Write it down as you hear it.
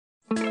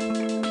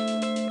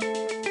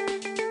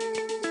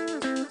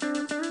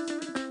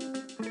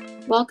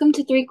Welcome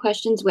to Three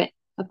Questions With,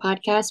 a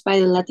podcast by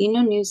the Latino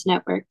News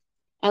Network.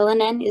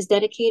 LNN is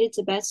dedicated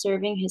to best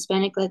serving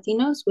Hispanic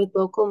Latinos with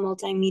local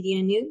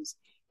multimedia news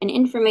and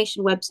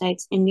information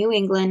websites in New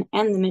England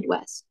and the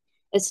Midwest,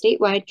 a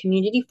statewide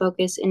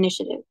community-focused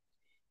initiative.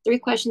 Three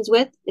Questions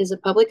With is a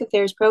public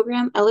affairs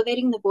program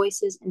elevating the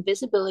voices and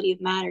visibility of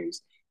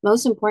matters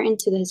most important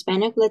to the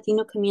Hispanic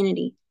Latino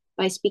community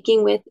by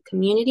speaking with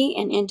community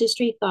and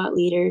industry thought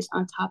leaders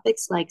on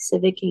topics like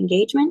civic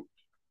engagement,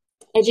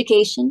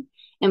 education,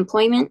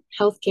 employment,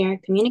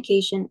 healthcare,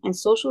 communication, and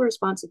social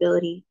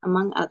responsibility,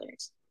 among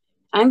others.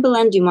 I'm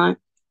Belen Dumont,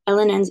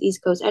 LNN's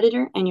East Coast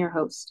editor and your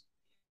host.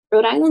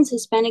 Rhode Island's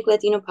Hispanic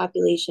Latino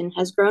population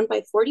has grown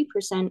by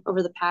 40%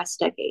 over the past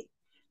decade.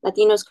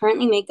 Latinos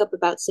currently make up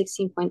about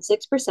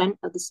 16.6%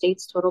 of the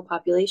state's total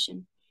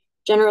population.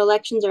 General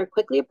elections are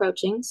quickly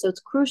approaching, so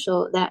it's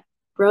crucial that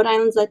Rhode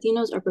Island's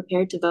Latinos are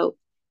prepared to vote.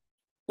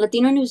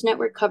 Latino News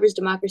Network covers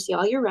democracy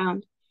all year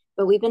round,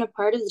 but we've been a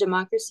part of the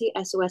Democracy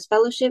SOS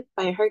Fellowship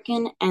by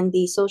Herkin and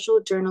the Social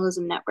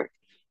Journalism Network,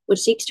 which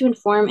seeks to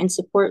inform and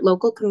support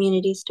local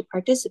communities to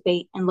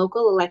participate in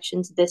local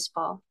elections this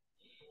fall.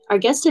 Our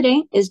guest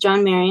today is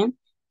John Marion,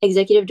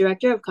 Executive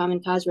Director of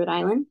Common Cause Rhode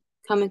Island.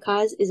 Common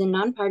Cause is a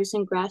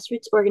nonpartisan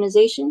grassroots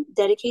organization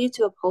dedicated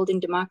to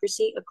upholding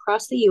democracy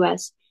across the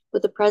U.S.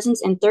 with a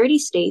presence in 30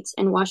 states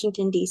and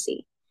Washington,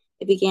 D.C.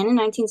 It began in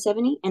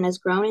 1970 and has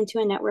grown into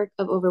a network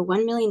of over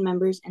 1 million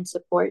members and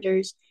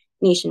supporters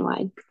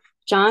nationwide.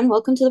 John,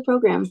 welcome to the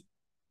program.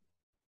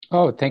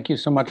 Oh, thank you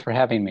so much for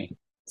having me.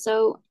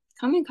 So,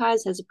 Common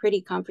Cause has a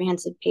pretty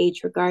comprehensive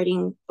page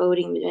regarding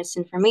voting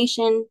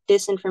misinformation,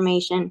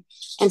 disinformation,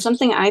 and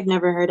something I've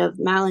never heard of,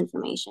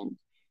 malinformation.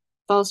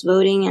 False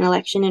voting and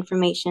election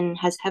information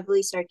has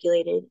heavily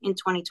circulated in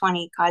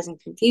 2020, causing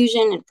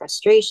confusion and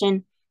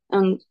frustration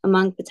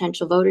among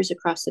potential voters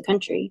across the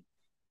country.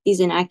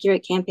 These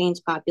inaccurate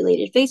campaigns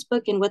populated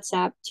Facebook and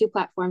WhatsApp, two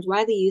platforms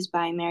widely used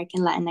by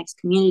American Latinx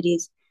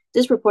communities,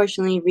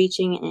 disproportionately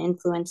reaching and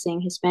influencing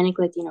Hispanic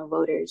Latino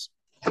voters.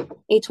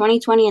 A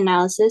 2020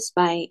 analysis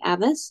by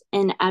Avas,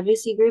 an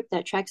advocacy group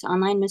that tracks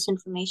online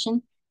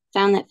misinformation,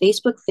 found that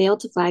Facebook failed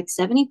to flag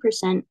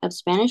 70% of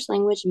Spanish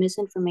language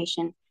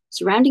misinformation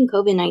surrounding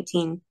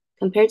COVID-19,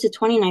 compared to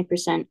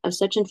 29% of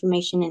such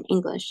information in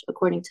English,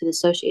 according to the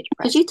Associated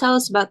Press. Could you tell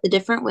us about the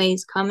different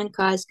ways Common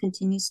Cause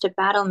continues to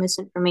battle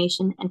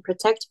misinformation and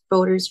protect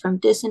voters from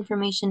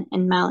disinformation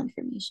and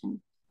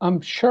malinformation?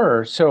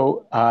 Sure.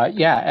 So,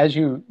 as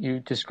you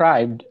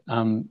described,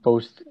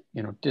 both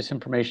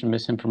disinformation,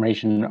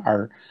 misinformation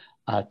are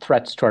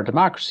threats to our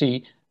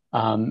democracy,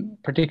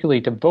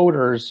 particularly to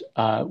voters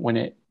when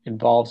it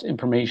involves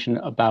information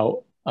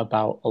about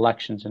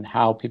elections and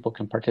how people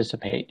can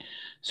participate.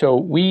 So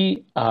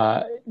we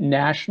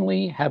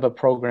nationally have a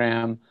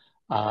program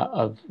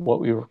of what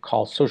we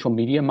call social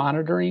media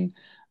monitoring,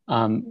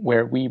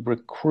 where we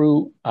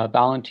recruit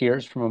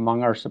volunteers from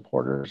among our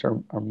supporters,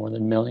 or more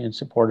than 1 million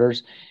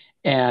supporters,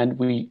 and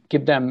we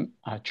give them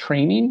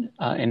training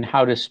in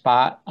how to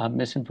spot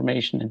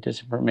misinformation and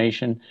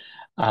disinformation,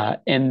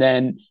 and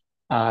then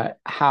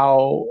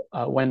how,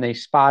 when they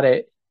spot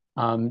it,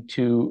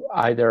 to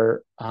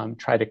either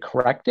try to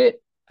correct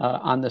it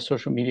on the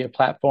social media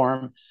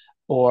platform,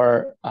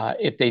 or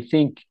if they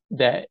think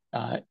that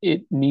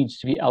it needs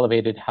to be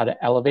elevated, how to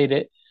elevate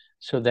it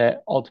so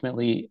that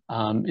ultimately,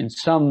 in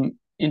some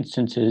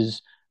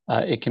instances,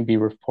 it can be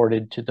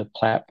reported to the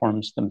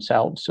platforms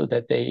themselves so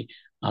that they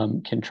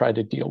can try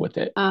to deal with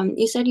it.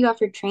 You said you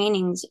offer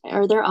trainings.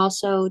 Are there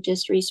also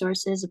just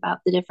resources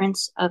about the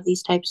difference of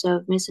these types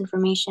of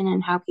misinformation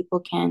and how people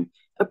can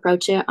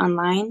approach it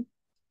online?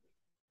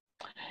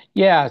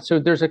 Yeah, so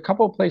there's a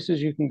couple of places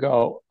you can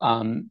go.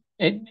 And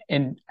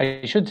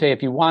I should say,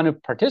 if you want to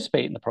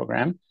participate in the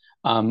program,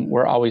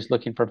 we're always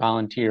looking for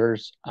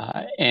volunteers,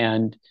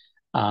 and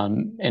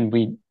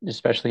we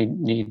especially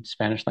need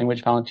Spanish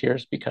language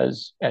volunteers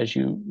because, as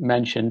you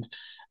mentioned,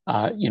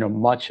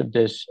 much of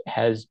this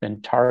has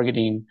been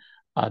targeting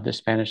the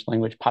Spanish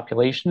language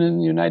population in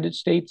the United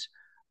States,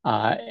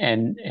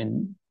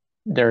 and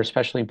they're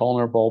especially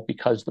vulnerable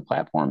because the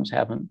platforms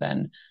haven't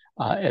been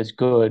as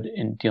good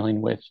in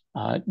dealing with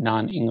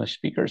non-English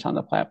speakers on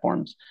the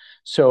platforms.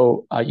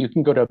 So you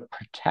can go to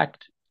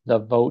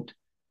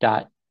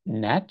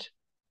protectthevote.net.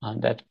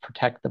 That's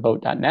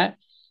protectthevote.net.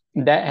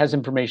 That has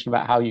information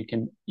about how you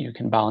can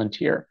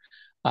volunteer.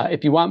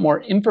 If you want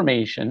more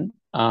information,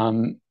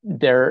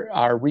 there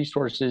are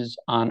resources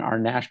on our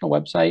national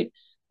website,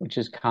 which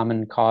is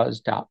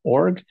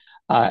commoncause.org.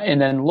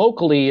 And then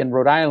locally in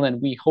Rhode Island,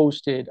 we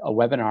hosted a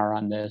webinar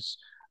on this,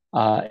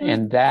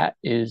 and that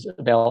is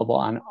available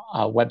on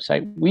a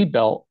website we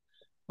built,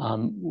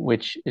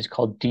 which is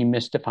called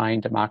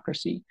Demystifying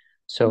Democracy.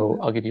 So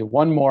I'll give you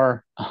one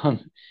more,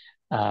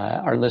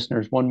 our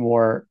listeners, one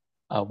more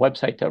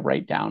website to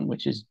write down,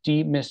 which is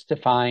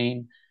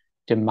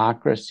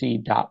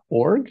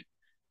demystifyingdemocracy.org.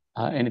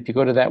 And if you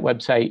go to that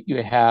website,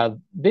 you have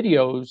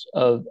videos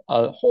of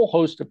a whole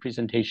host of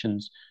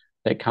presentations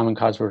that Common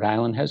Cause Rhode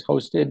Island has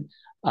hosted.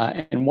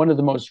 And one of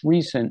the most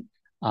recent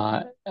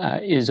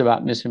is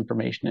about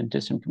misinformation and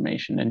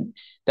disinformation. And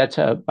that's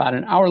about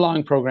an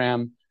hour-long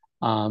program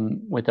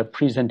with a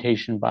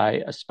presentation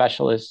by a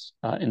specialist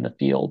in the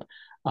field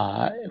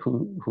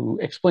who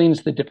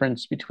explains the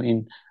difference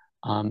between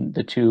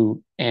the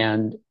two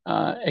and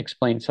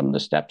explains some of the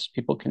steps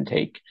people can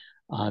take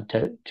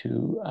to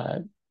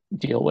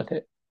deal with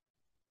it.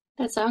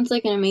 That sounds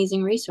like an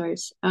amazing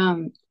resource.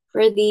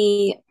 For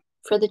the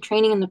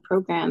training in the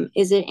program,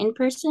 is it in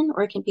person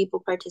or can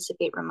people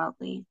participate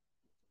remotely?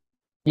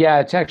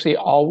 Yeah, it's actually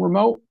all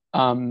remote.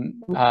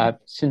 Okay.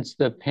 Since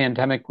the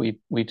pandemic,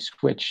 we've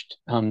switched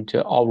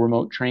to all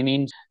remote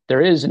trainings.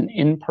 There is an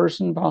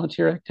in-person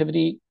volunteer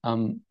activity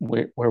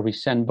where we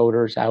send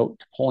voters out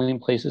to polling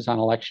places on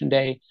election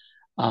day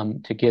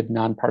to give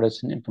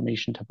nonpartisan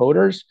information to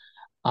voters.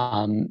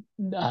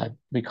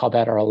 We call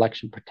that our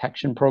election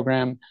protection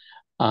program,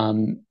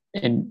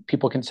 and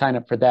people can sign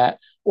up for that,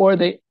 or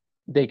they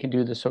can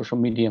do the social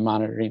media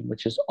monitoring,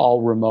 which is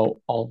all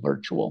remote, all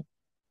virtual.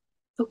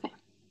 Okay.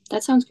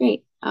 That sounds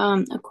great.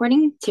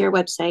 According to your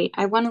website,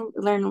 I want to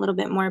learn a little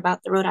bit more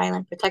about the Rhode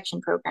Island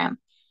Protection Program.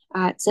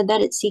 It said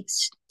that it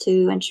seeks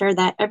to ensure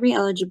that every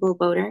eligible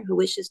voter who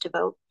wishes to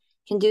vote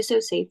can do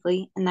so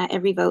safely and that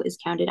every vote is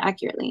counted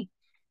accurately.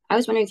 I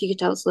was wondering if you could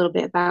tell us a little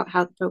bit about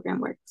how the program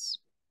works.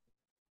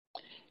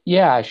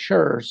 Yeah,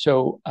 sure.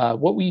 So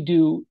what we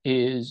do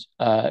is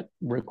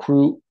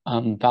recruit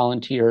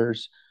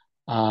volunteers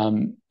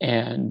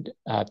and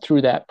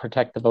through that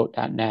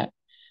protectthevote.net.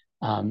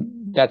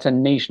 That's a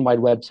nationwide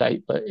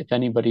website, but if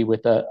anybody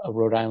with a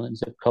Rhode Island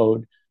zip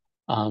code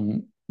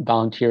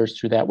volunteers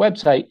through that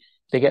website,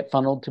 they get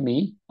funneled to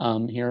me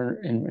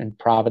here in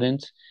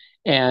Providence,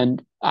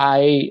 and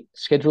I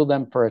schedule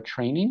them for a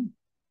training.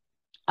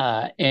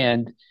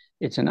 And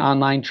it's an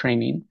online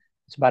training.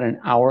 It's about an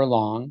hour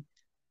long,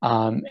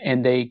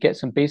 and they get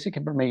some basic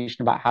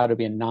information about how to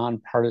be a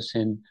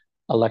nonpartisan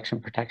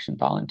election protection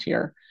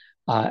volunteer,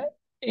 uh,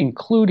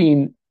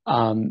 including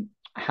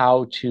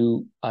how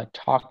to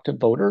talk to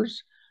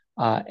voters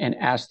and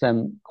ask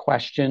them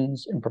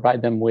questions and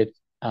provide them with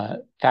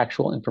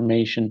factual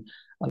information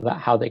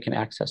about how they can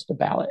access the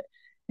ballot.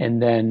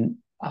 And then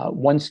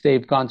once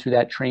they've gone through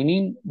that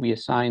training, we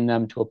assign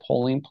them to a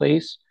polling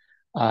place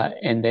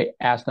and they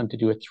ask them to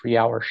do a 3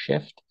 hour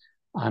shift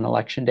on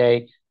election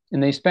day.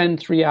 And they spend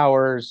 3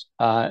 hours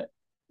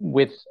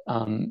with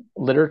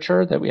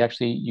literature that we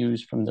actually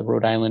use from the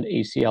Rhode Island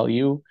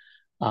ACLU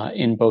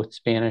in both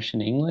Spanish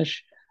and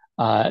English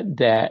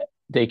that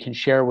they can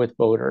share with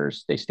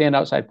voters. They stand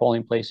outside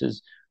polling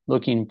places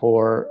looking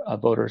for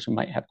voters who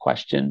might have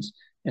questions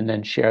and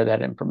then share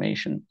that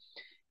information.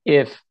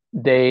 If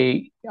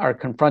they are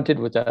confronted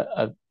with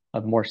a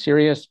more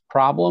serious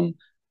problem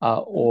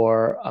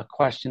or a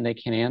question they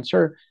can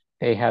answer,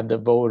 they have the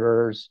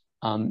voters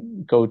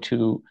go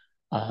to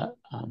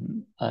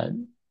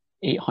an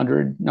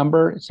 800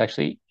 number. It's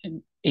actually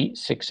an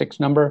 866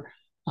 number,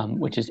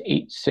 which is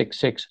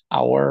 866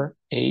 hour,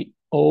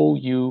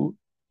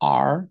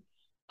 AOUR,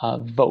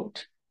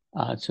 vote.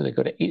 So they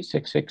go to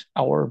 866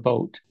 hour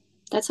vote.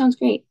 That sounds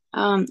great.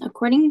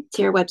 According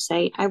to your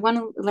website, I want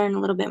to learn a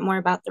little bit more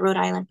about the Rhode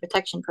Island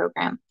Protection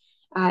Program.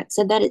 It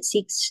said that it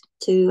seeks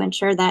to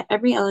ensure that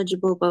every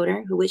eligible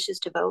voter who wishes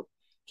to vote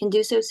can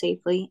do so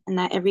safely and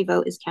that every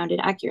vote is counted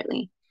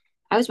accurately.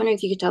 I was wondering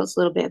if you could tell us a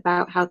little bit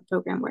about how the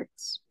program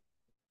works.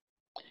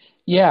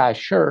 Yeah,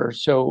 sure.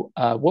 So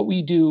what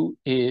we do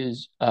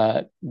is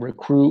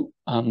recruit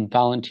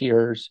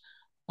volunteers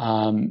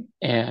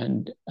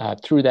and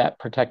through that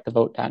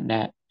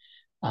protectthevote.net.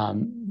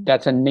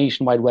 That's a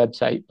nationwide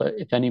website, but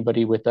if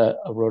anybody with a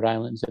Rhode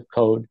Island zip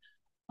code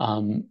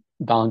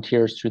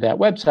volunteers through that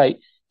website,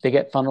 they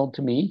get funneled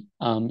to me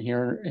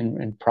here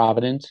in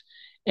Providence,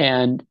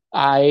 and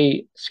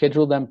I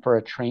schedule them for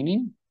a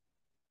training.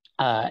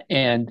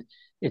 And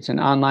it's an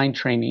online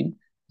training.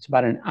 It's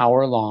about an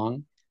hour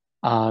long,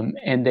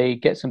 and they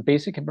get some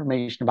basic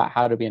information about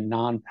how to be a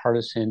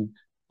nonpartisan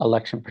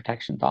election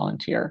protection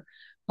volunteer,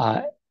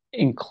 uh,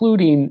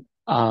 including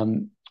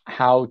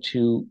how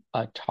to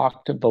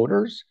talk to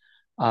voters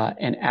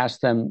and ask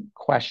them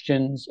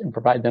questions and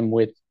provide them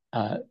with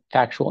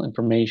factual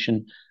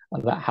information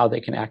about how they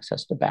can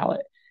access the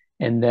ballot.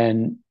 And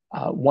then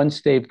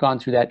once they've gone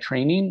through that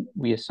training,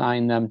 we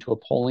assign them to a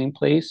polling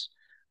place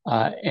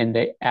and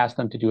they ask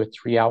them to do a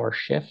 3 hour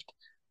shift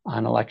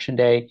on election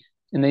day.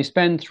 And they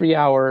spend 3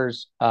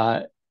 hours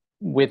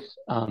with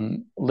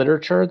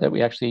literature that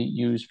we actually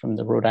use from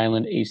the Rhode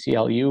Island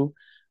ACLU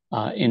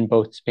in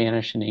both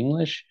Spanish and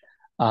English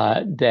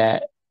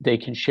that they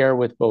can share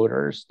with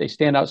voters. They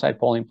stand outside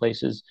polling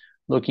places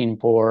looking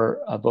for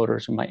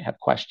voters who might have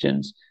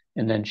questions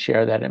and then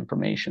share that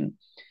information.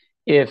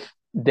 If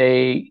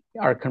they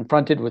are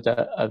confronted with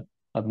a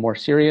more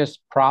serious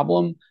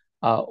problem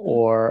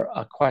or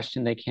a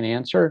question they can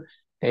answer,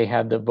 they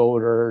have the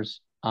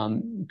voters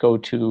go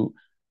to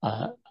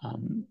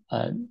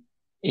an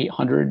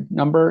 800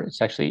 number.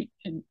 It's actually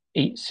an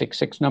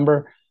 866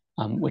 number,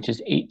 which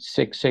is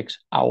 866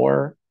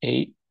 hour,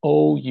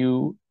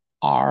 AOUR,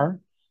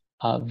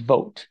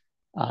 vote.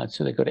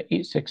 So they go to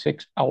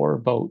 866 hour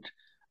vote.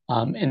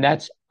 And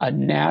that's a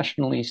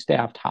nationally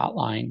staffed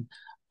hotline,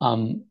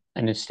 and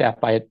is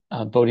staffed by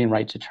voting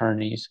rights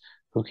attorneys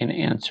who can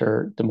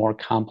answer the more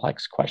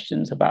complex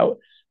questions about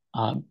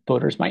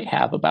voters might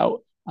have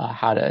about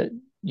how to,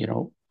 you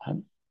know,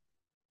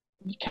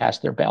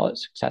 cast their ballot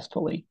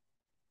successfully.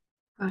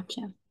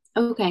 Gotcha.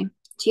 Okay.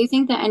 Do you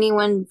think that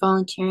anyone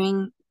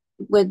volunteering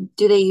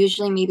do they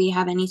usually maybe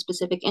have any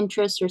specific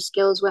interests or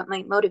skills? What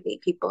might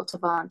motivate people to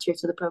volunteer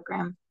to the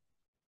program?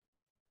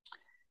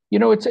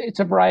 It's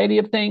a variety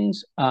of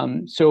things.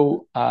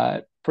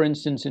 For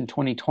instance, in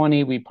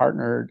 2020, we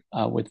partnered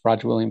with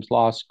Roger Williams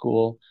Law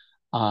School,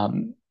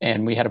 and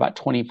we had about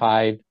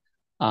 25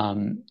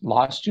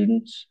 law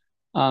students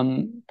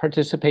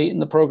participate in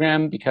the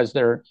program because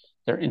they're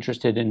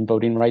interested in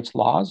voting rights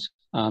laws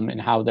and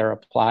how they're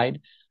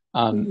applied.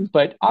 Mhm.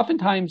 But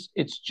oftentimes,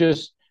 it's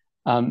just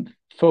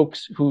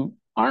folks who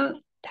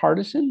aren't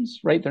partisans,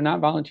 right? They're not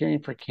volunteering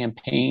for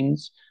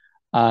campaigns,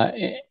 but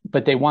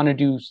in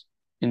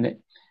the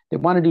they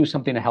want to do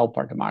something to help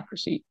our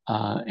democracy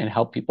and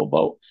help people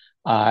vote.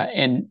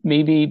 And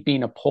maybe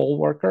being a poll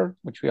worker,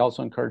 which we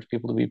also encourage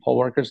people to be poll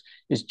workers,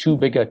 is too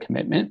big a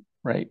commitment,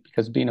 right?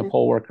 Because being a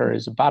poll worker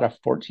is about a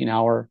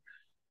 14-hour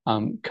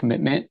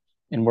commitment,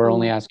 and we're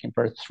only Oh, asking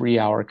for a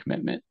 3-hour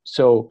commitment.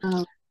 So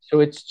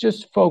it's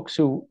just folks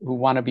who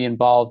want to be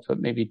involved, but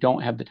maybe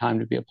don't have the time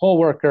to be a poll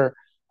worker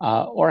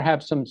or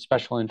have some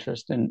special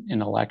interest in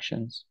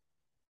elections.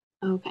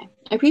 okay.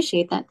 I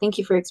appreciate that. Thank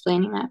you for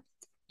explaining that.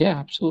 Yeah,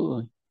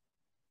 absolutely.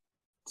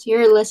 So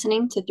you're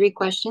listening to Three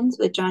Questions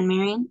with John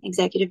Marion,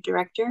 Executive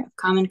Director of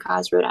Common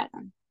Cause Rhode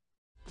Island.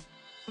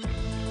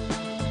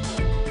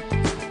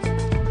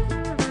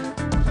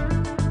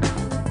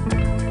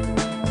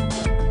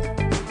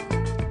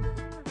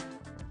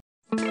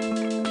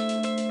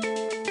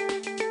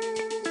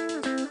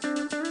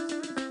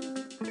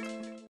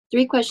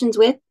 Three Questions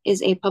With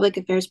is a public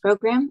affairs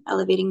program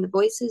elevating the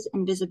voices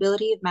and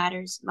visibility of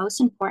matters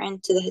most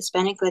important to the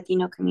Hispanic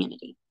Latino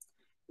community.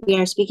 We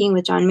are speaking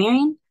with John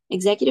Marion,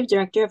 Executive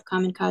Director of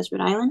Common Cause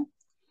Rhode Island.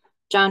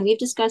 John, we've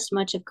discussed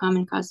much of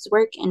Common Cause's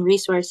work and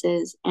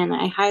resources, and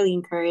I highly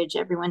encourage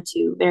everyone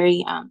to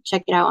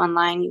check it out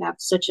online. You have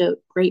such a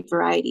great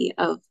variety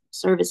of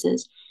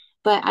services.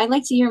 But I'd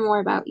like to hear more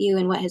about you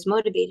and what has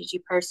motivated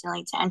you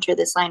personally to enter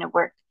this line of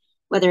work,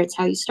 whether it's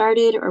how you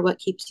started or what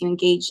keeps you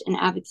engaged in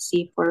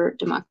advocacy for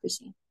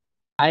democracy.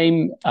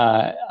 I'm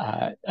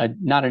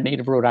not a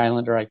native Rhode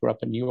Islander. I grew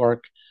up in New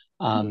York.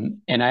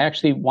 And I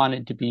actually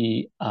wanted to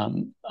be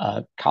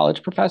a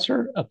college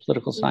professor, a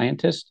political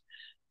scientist.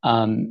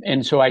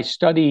 And so I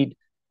studied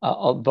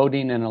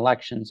voting and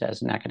elections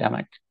as an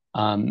academic,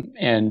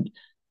 and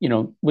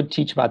would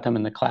teach about them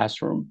in the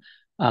classroom.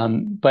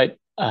 But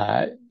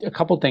a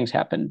couple things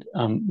happened.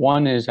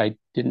 One is I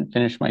didn't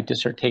finish my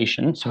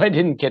dissertation, so I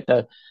didn't get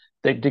the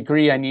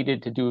degree I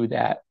needed to do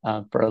that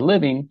for a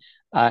living.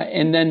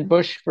 And then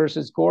Bush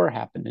versus Gore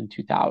happened in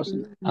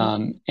 2000.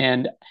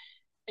 And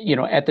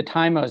at the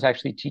time, I was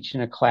actually teaching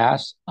a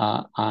class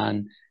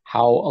on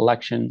how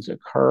elections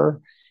occur.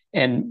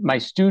 And my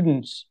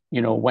students,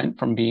 went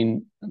from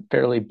being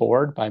fairly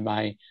bored by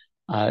my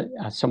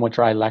somewhat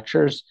dry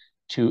lectures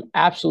to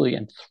absolutely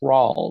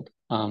enthralled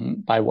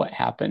by what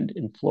happened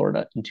in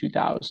Florida in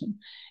 2000.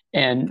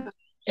 And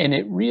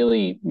it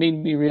really made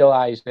me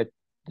realize that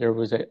there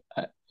was a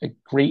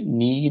great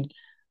need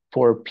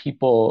for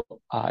people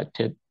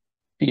to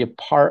be a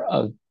part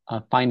of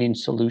finding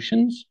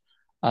solutions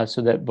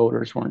so that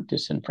voters weren't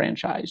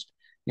disenfranchised.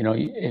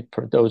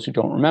 For those who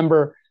don't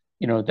remember,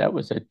 that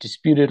was a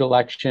disputed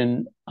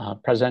election,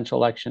 presidential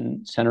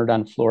election centered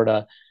on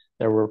Florida.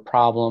 There were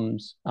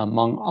problems,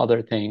 among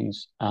other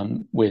things,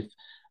 with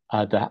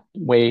the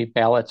way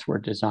ballots were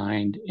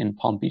designed in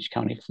Palm Beach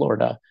County,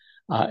 Florida.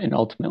 And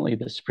ultimately,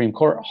 the Supreme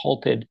Court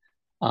halted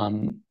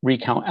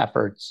recount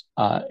efforts,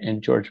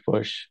 and George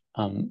Bush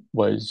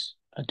was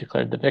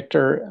declared the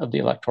victor of the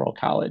Electoral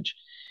College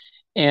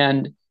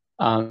and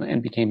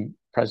became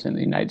president of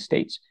the United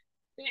States.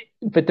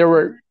 But there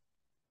were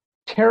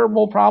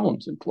terrible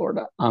problems in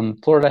Florida.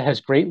 Florida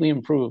has greatly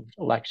improved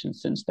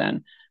elections since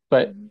then,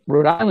 but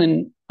Rhode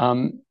Island,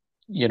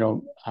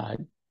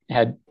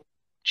 had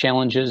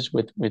challenges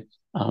with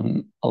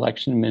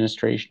election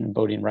administration and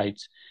voting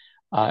rights.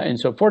 And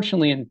so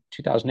fortunately in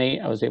 2008,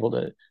 I was able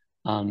to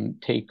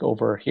take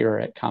over here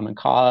at Common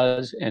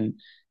Cause and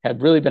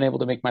have really been able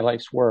to make my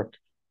life's work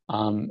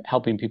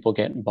helping people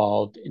get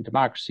involved in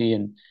democracy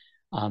and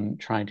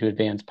trying to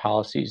advance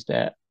policies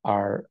that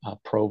are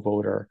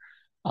pro-voter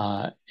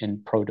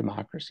and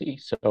pro-democracy.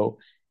 So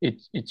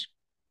it's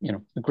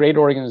a great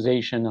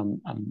organization.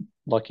 I'm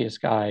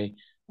luckiest guy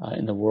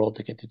in the world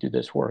to get to do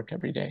this work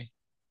every day.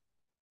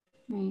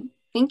 Right.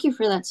 Thank you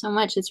for that so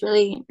much. It's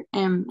really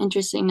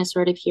interesting to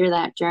sort of hear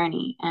that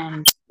journey.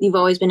 And you've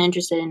always been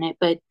interested in it,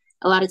 but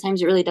a lot of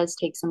times it really does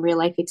take some real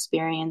life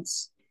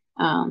experience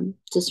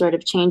to sort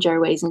of change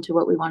our ways into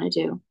what we want to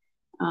do.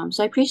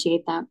 So I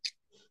appreciate that.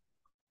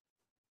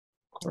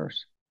 Of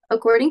course.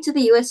 According to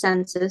the US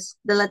Census,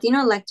 the Latino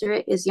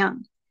electorate is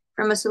young.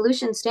 From a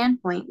solution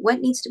standpoint,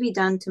 what needs to be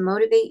done to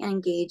motivate and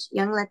engage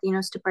young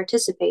Latinos to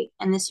participate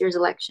in this year's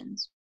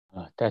elections?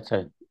 It's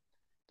a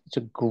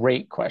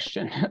great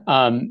question,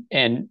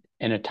 and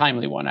a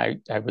timely one.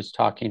 I was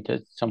talking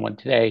to someone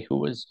today who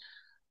was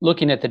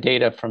looking at the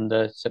data from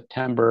the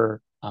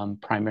September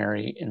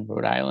primary in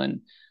Rhode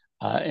Island,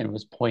 and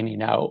was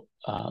pointing out,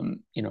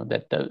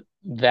 that the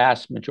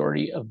vast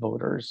majority of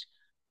voters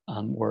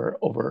were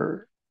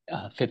over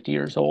 50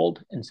 years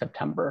old in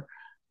September,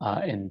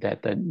 and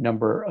that the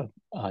number of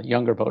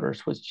younger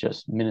voters was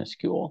just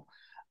minuscule.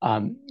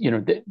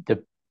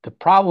 The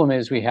problem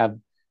is we have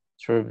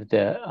sort of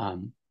the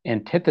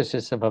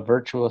antithesis of a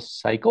virtuous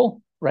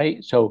cycle,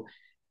 right? So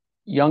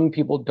young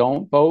people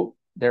don't vote,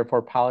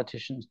 therefore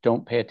politicians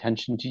don't pay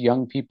attention to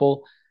young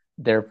people,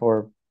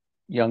 therefore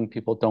young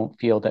people don't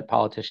feel that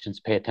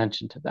politicians pay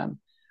attention to them,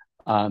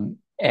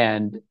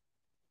 and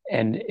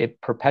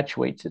it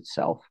perpetuates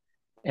itself,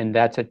 and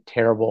that's a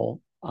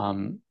terrible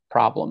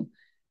problem.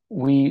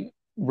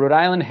 Rhode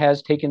Island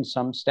has taken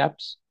some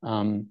steps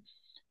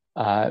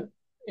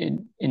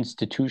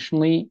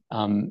institutionally,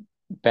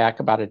 back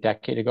about a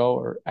decade ago,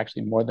 or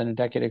actually more than a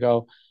decade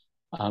ago.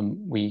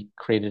 We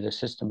created a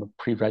system of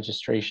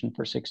pre-registration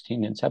for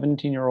 16 and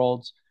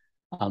 17-year-olds,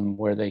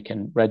 where they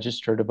can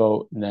register to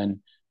vote and then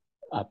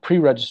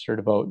pre-register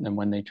to vote. And then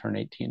when they turn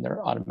 18,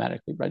 they're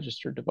automatically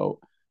registered to vote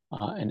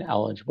and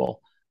eligible.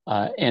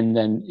 And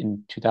then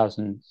in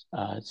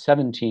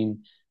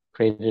 2017,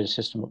 created a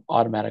system of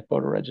automatic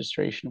voter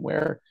registration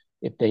where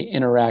if they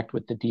interact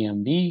with the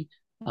DMV,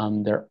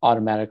 they're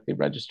automatically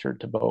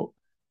registered to vote,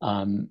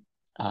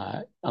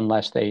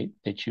 unless they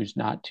choose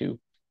not to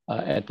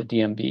at the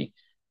DMV.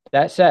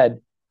 That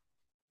said,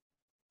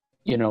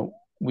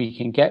 we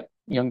can get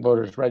young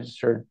voters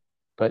registered,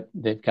 but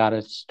they've got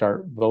to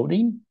start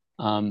voting,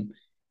 and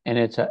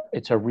it's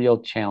a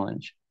real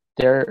challenge.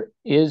 There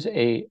is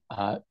a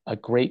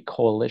great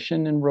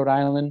coalition in Rhode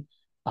Island,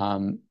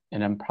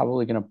 and I'm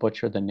probably going to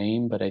butcher the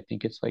name, but I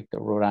think it's like the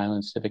Rhode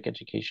Island Civic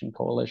Education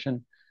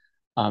Coalition,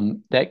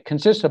 that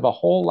consists of a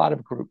whole lot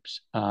of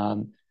groups,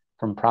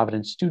 from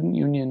Providence Student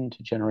Union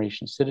to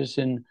Generation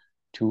Citizen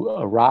to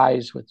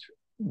Arise, which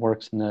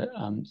works in the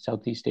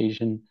Southeast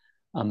Asian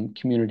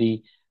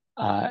community.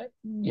 Tons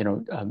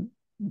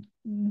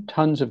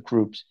of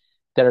groups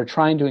that are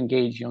trying to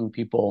engage young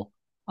people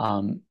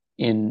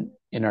in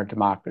our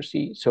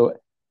democracy. So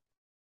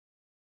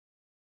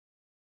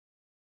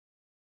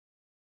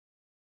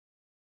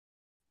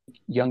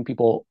young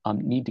people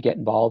need to get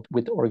involved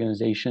with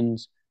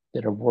organizations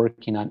that are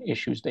working on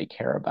issues they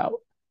care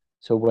about.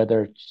 So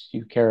whether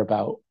you care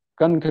about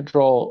gun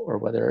control, or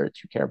whether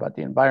you care about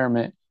the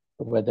environment,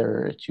 or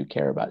whether you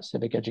care about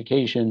civic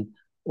education,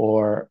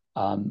 or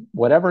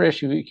whatever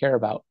issue you care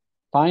about,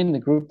 find the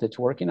group that's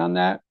working on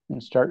that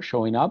and start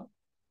showing up.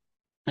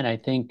 And I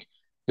think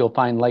you'll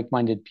find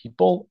like-minded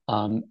people,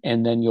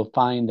 and then you'll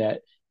find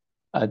that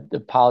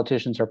the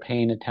politicians are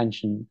paying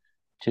attention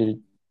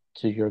to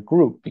your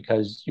group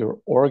because you're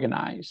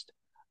organized.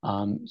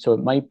 So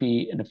it might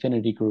be an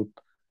affinity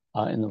group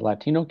in the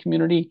Latino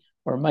community,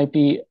 or it might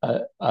be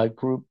a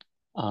group,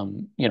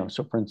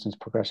 so for instance,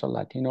 Progreso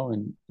Latino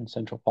in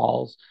Central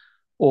Falls,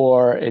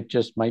 or it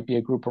just might be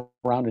a group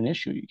around an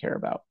issue you care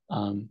about.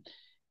 And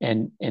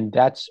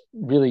that's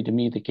really, to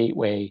me, the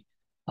gateway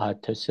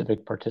to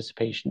civic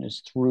participation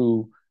is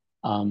through,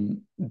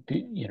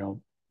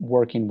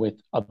 working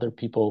with other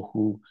people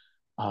who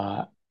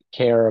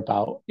care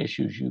about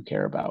issues you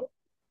care about.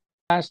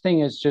 Last thing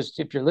is just,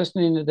 if you're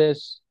listening to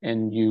this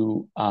and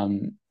you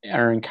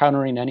are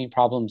encountering any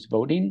problems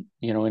voting,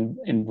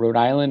 in Rhode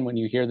Island, when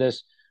you hear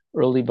this,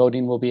 early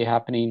voting will be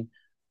happening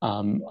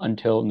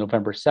until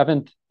November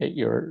 7th at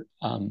your,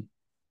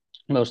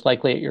 most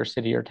likely at your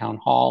city or town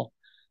hall,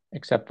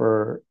 except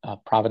for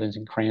Providence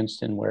and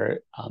Cranston, where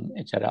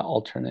it's at an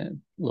alternate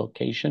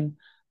location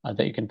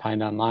that you can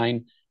find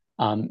online.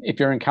 If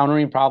you're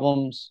encountering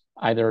problems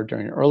either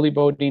during early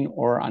voting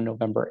or on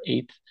November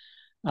 8th,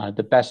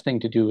 the best thing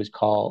to do is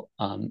call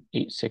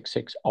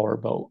 866 Our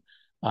Vote.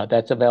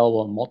 That's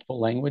available in multiple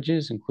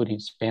languages, including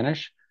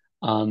Spanish,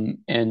 and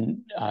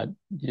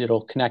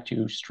it'll connect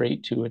you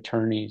straight to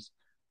attorneys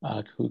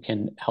who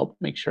can help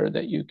make sure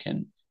that you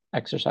can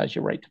exercise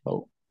your right to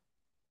vote.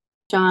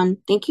 John,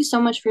 thank you so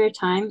much for your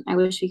time. I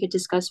wish we could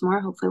discuss more.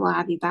 Hopefully we'll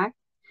have you back.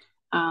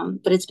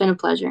 But it's been a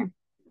pleasure.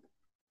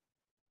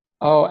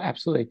 Oh,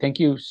 absolutely. Thank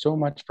you so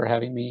much for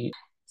having me.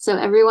 So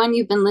everyone,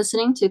 you've been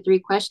listening to 3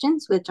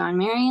 Questions with John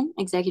Marion,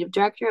 Executive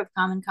Director of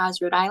Common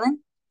Cause Rhode Island.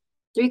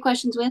 3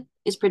 Questions with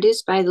is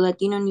produced by the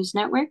Latino News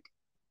Network.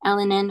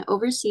 LNN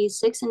oversees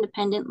 6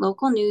 independent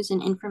local news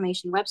and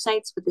information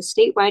websites with a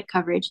statewide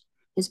coverage,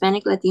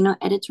 Hispanic Latino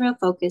editorial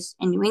focus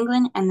in New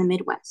England and the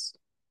Midwest.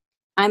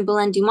 I'm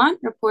Belen Dumont,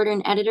 reporter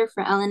and editor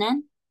for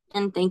LNN,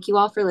 and thank you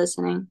all for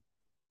listening.